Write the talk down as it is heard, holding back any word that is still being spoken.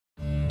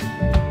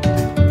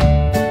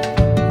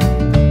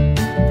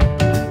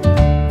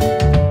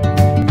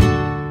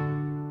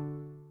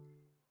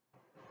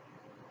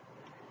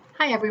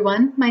Hi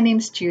everyone, my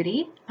name's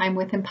Judy. I'm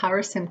with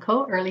Empower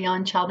Simcoe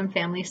EarlyON Child and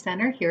Family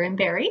Center here in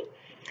Barrie.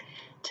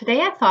 Today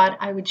I thought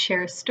I would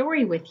share a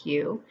story with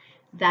you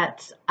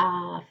that's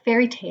a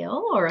fairy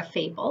tale or a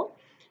fable,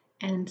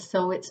 and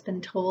so it's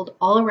been told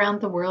all around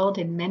the world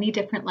in many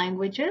different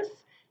languages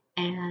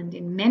and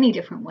in many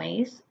different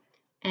ways.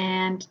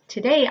 And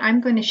today I'm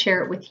going to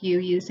share it with you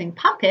using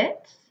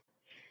puppets,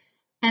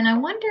 and I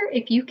wonder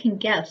if you can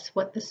guess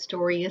what the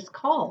story is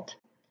called.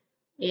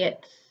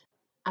 It's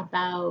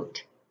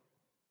about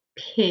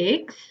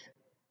pigs,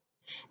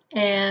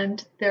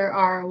 and there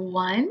are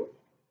 1,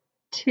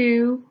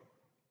 2,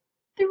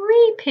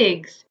 3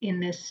 pigs in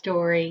this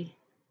story.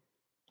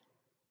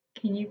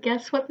 Can you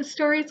guess what the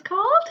story is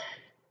called?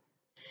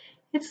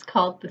 It's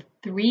called The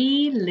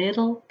 3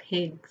 Little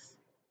Pigs.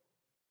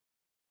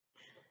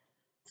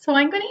 So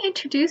I'm going to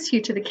introduce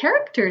you to the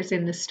characters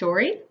in the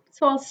story.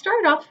 So I'll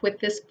start off with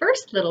this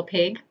first little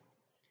pig.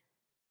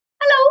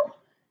 Hello!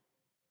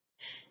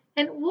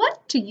 And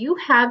what do you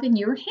have in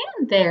your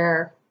hand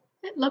there?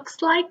 It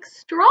looks like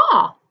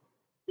straw.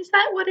 Is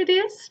that what it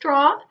is,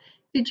 straw?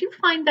 Did you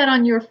find that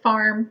on your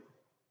farm?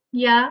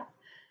 Yeah,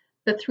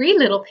 the 3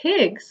 little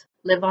pigs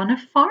live on a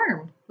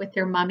farm with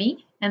their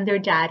mummy and their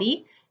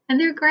daddy and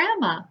their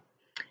grandma.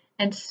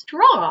 And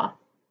straw,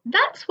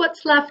 that's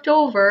what's left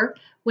over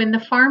when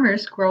the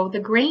farmers grow the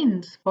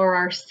grains for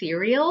our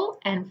cereal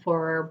and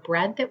for our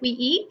bread that we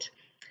eat.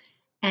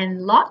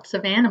 And lots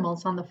of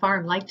animals on the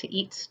farm like to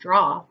eat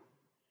straw.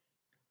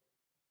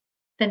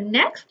 The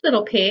next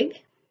little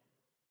pig,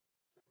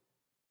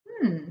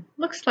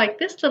 looks like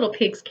this little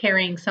pig's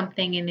carrying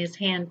something in his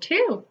hand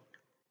too.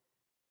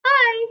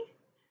 Hi!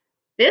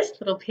 This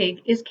little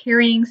pig is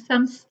carrying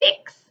some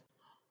sticks.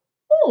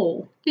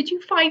 Oh, did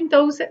you find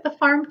those at the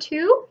farm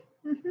too?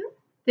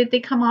 Did they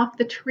come off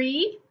the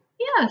tree?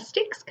 Yeah,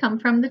 sticks come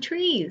from the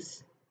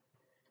trees.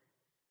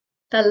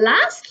 The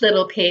last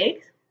little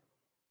pig,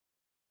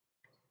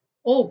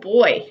 oh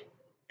boy,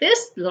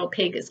 this little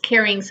pig is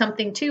carrying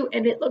something too,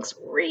 and it looks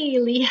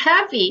really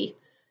heavy.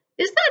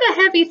 Is that a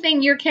heavy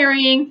thing you're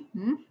carrying?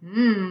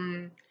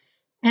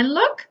 And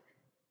look,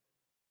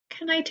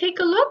 can I take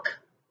a look?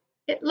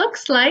 It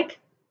looks like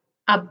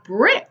a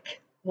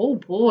brick. Oh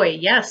boy,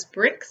 yes,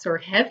 bricks are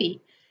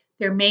heavy.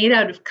 They're made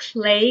out of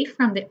clay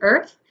from the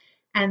earth,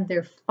 and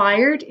they're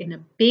fired in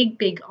a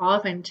big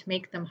oven to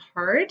make them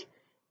hard.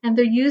 And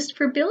they're used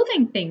for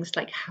building things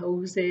like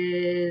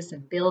houses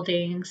and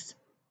buildings.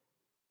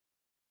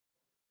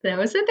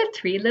 Those are the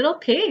 3 little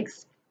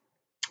pigs.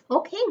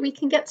 Okay, we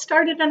can get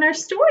started on our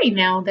story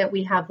now that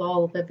we have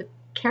all of the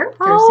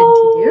characters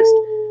introduced.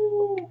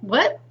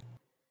 What?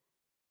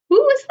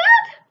 Who was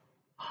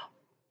that?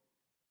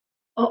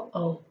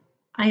 Uh-oh,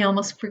 I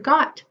almost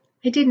forgot.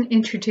 I didn't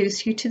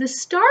introduce you to the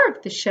star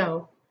of the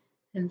show,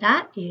 and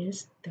that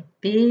is the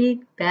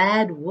big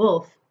bad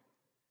wolf.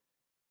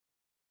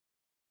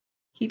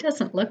 He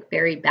doesn't look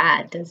very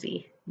bad, does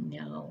he?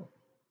 No.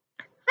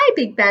 Hi,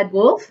 Big Bad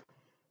Wolf.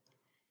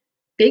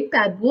 Big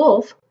Bad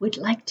Wolf would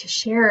like to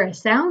share a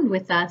sound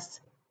with us.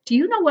 Do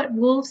you know what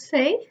wolves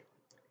say?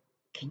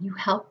 Can you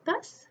help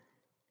us?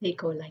 They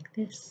go like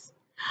this.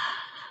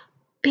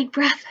 Big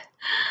breath.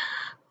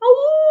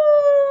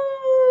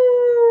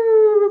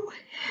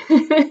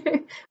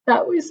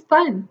 That was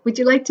fun. Would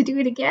you like to do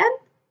it again?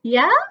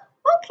 Yeah?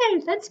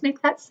 Okay, let's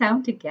make that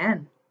sound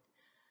again.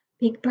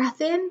 Big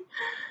breath in.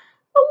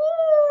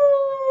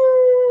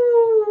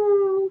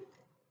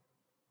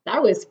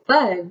 That was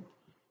fun.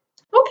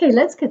 Okay,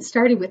 let's get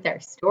started with our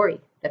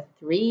story, The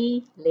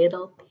 3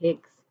 Little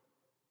Pigs.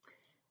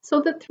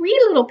 So the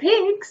 3 little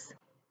pigs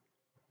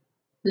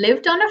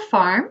lived on a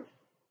farm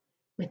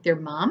with their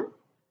mom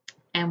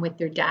and with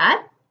their dad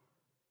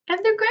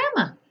and their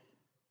grandma.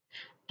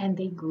 And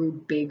they grew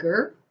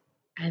bigger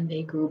and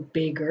they grew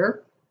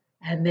bigger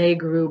and they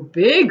grew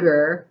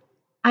bigger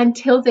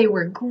until they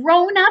were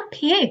grown-up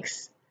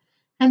pigs.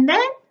 And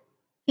then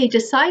they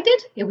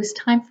decided it was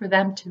time for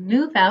them to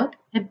move out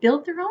and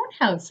build their own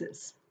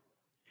houses.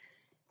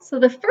 So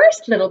the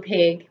first little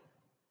pig,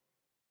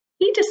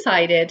 he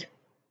decided,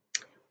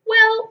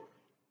 well,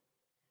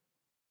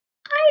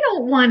 I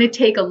don't want to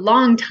take a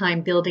long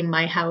time building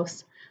my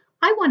house.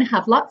 I want to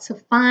have lots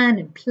of fun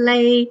and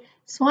play,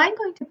 so I'm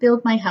going to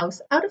build my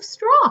house out of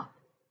straw,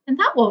 and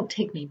that won't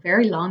take me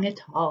very long at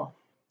all.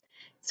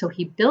 So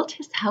he built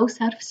his house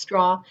out of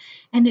straw,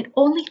 and it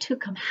only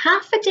took him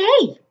half a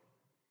day.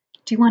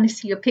 Do you want to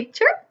see a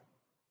picture?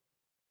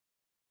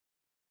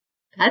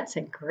 That's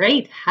a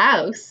great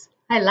house.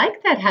 I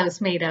like that house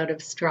made out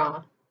of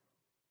straw.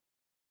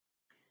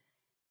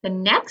 The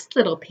next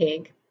little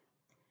pig,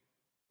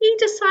 he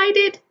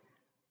decided,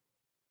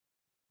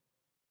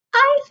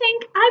 I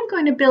think I'm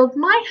going to build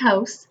my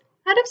house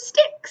out of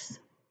sticks.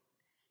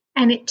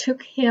 And it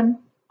took him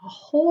a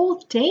whole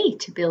day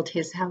to build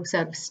his house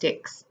out of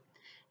sticks.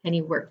 And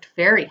he worked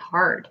very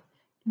hard.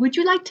 Would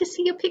you like to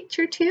see a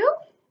picture too?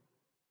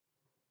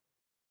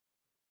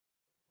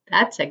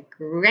 That's a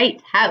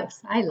great house.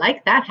 I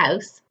like that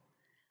house.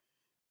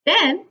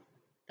 Then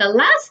the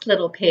last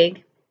little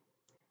pig,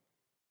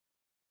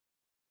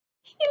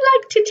 He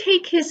liked to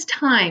take his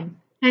time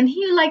and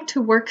he liked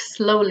to work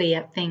slowly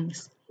at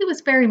things. He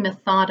was very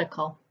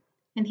methodical.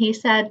 And he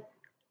said,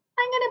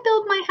 I'm going to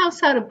build my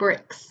house out of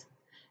bricks.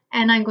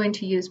 And I'm going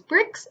to use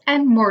bricks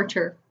and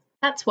mortar.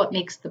 That's what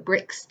makes the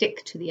bricks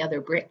stick to the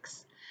other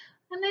bricks.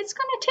 And it's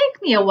going to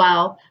take me a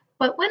while,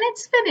 but when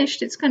it's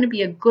finished, it's going to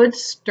be a good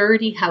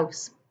sturdy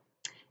house.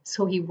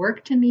 So he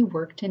worked and he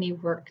worked and he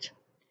worked.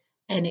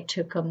 And it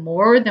took him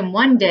more than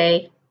one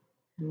day,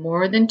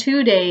 more than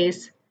 2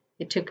 days.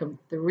 It took him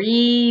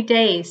 3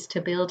 days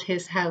to build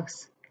his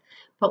house.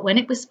 But when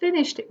it was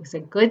finished, it was a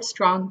good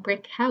strong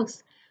brick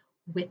house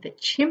with a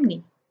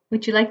chimney.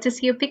 Would you like to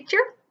see a picture?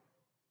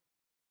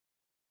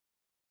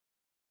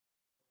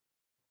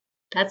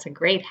 That's a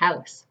great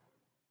house.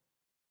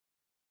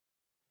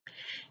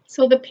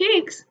 So the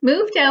pigs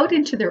moved out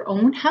into their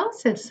own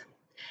houses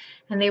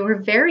and they were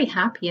very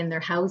happy in their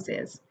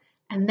houses.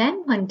 And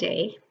then one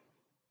day,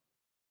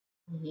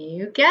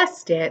 you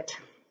guessed it,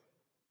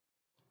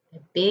 the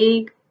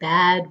big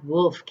bad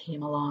wolf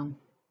came along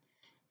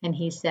and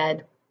he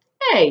said,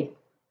 Hey,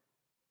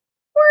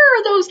 where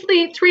are those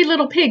 3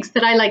 little pigs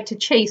that I like to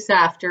chase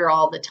after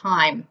all the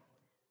time?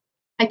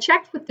 I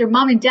checked with their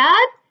mom and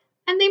dad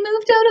and they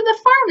moved out of the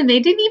farm and they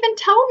didn't even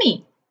tell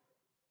me.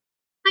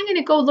 I'm going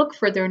to go look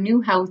for their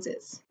new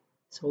houses.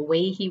 So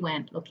away he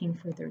went looking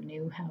for their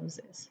new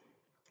houses.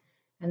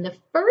 And the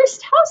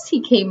first house he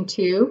came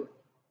to,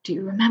 do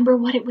you remember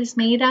what it was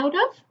made out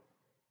of?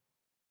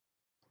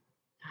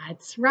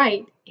 That's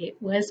right,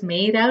 it was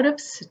made out of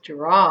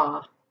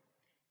straw.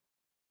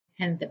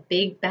 And the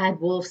big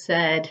bad wolf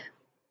said,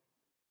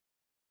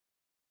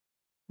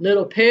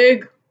 little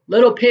pig,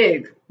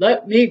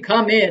 let me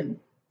come in.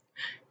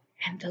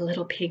 And the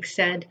little pig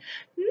said,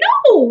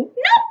 No,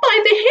 not by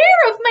the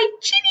hair of my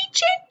chinny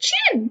chin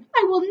chin.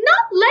 I will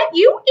not let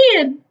you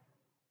in.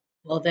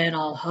 Well, then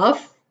I'll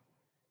huff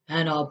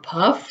and I'll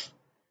puff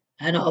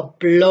and I'll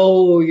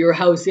blow your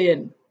house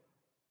in.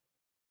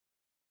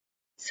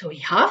 So he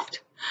huffed.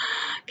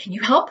 Can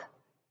you help?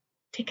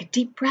 Take a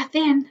deep breath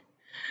in.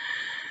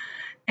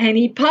 And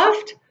he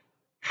puffed.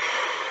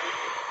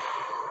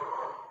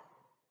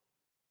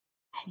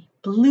 And he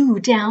blew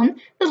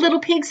down the little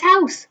pig's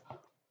house.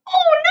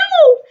 Oh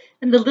no!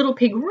 And the little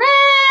pig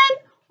ran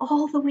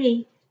all the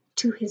way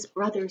to his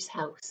brother's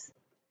house.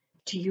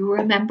 Do you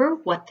remember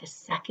what the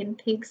second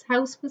pig's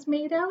house was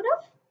made out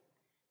of?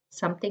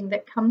 Something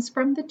that comes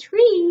from the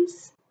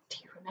trees. Do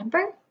you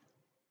remember?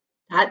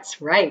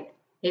 That's right,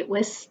 it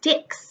was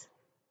sticks.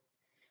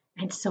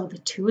 And so the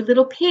 2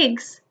 little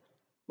pigs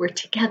were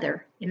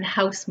together in the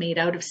house made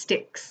out of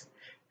sticks.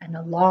 And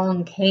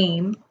along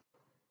came,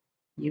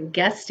 you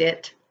guessed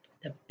it,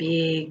 the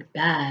big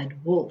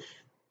bad wolf.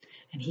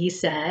 And he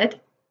said,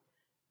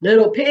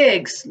 little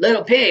pigs,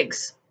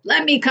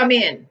 let me come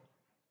in.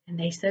 And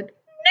they said,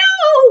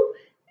 No,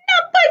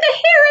 not by the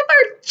hair of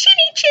our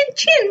chinny chin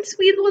chins.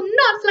 We will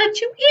not let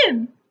you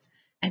in.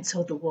 And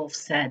so the wolf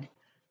said,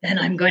 Then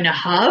I'm going to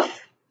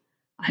huff,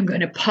 I'm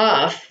going to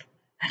puff,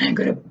 and I'm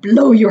going to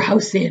blow your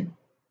house in.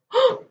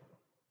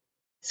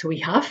 So he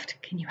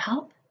huffed. Can you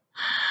help?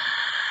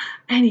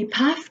 And he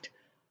puffed.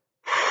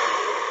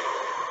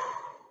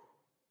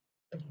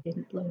 But he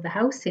didn't blow the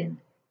house in.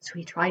 So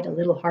he tried a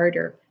little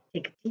harder.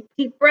 Take a deep,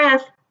 deep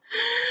breath.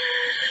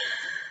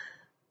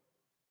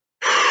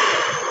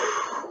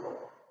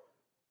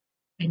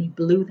 And he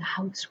blew the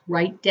house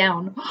right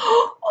down.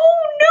 Oh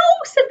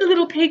no, said the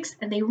little pigs.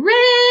 And they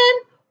ran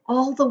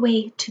all the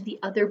way to the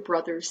other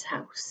brother's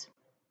house.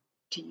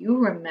 Do you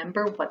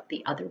remember what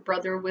the other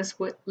brother was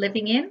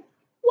living in?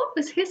 What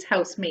was his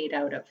house made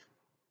out of?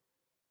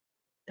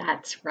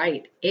 That's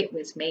right, it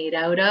was made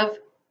out of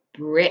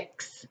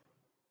bricks.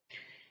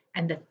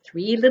 And the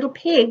 3 little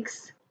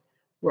pigs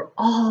were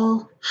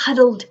all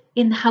huddled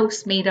in the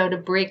house made out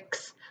of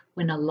bricks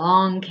when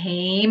along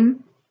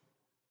came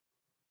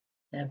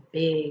the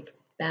big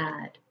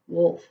bad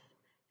wolf.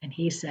 And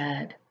he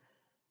said,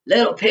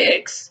 little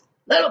pigs,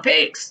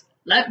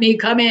 let me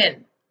come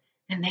in.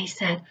 And they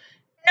said,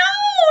 No,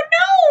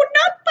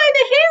 not by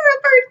the hair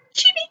of our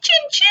chinny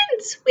chin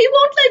chins. We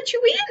won't let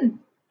you in.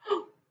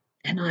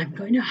 And I'm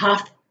going to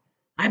huff,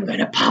 I'm going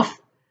to puff,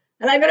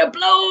 and I'm going to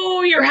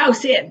blow your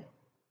house in.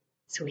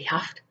 So he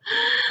huffed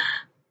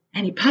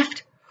and he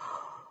puffed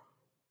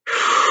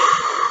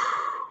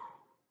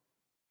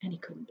and he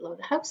couldn't blow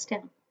the house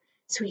down.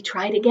 So he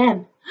tried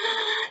again.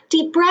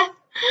 Deep breath.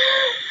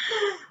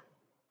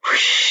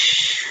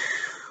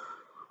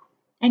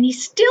 And he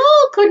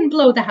still couldn't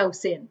blow the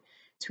house in.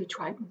 So he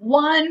tried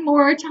one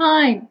more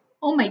time.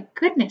 Oh my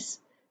goodness.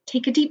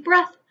 Take a deep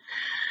breath.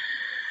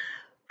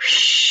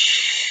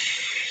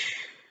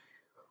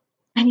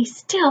 And he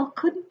still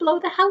couldn't blow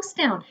the house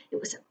down. It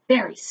was a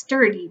very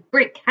sturdy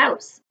brick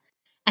house.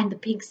 And the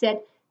pig said,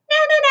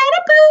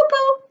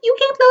 Na-na-na-na-boo-boo, you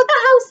can't blow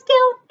the house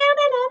down,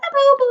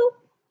 na-na-na-na-boo-boo.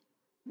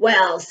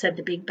 Well, said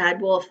the big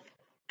bad wolf,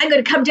 I'm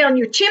going to come down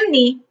your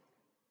chimney.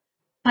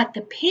 But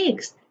the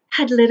pigs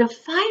had lit a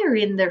fire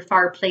in their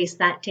fireplace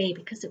that day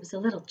because it was a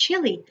little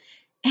chilly.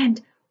 And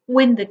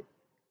when the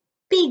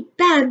big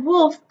bad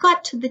wolf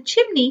got to the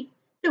chimney,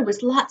 there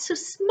was lots of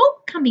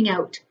smoke coming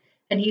out.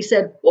 And he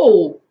said,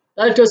 "Whoa,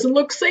 that doesn't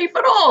look safe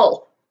at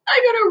all.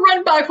 I gotta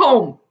run back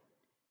home.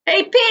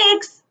 Hey,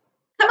 pigs,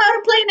 come out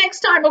and play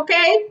next time,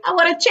 okay? I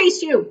want to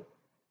chase you."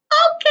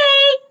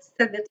 "Okay,"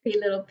 said the three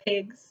little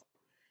pigs.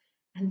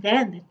 And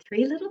then the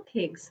three little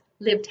pigs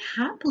lived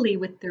happily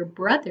with their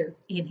brother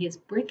in his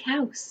brick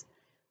house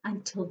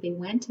until they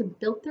went and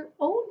built their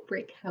own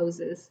brick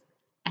houses.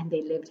 And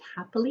they lived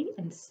happily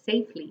and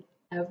safely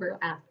ever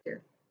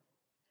after.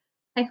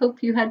 I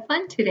hope you had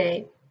fun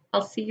today.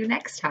 I'll see you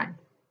next time.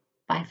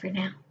 Bye for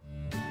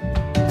now.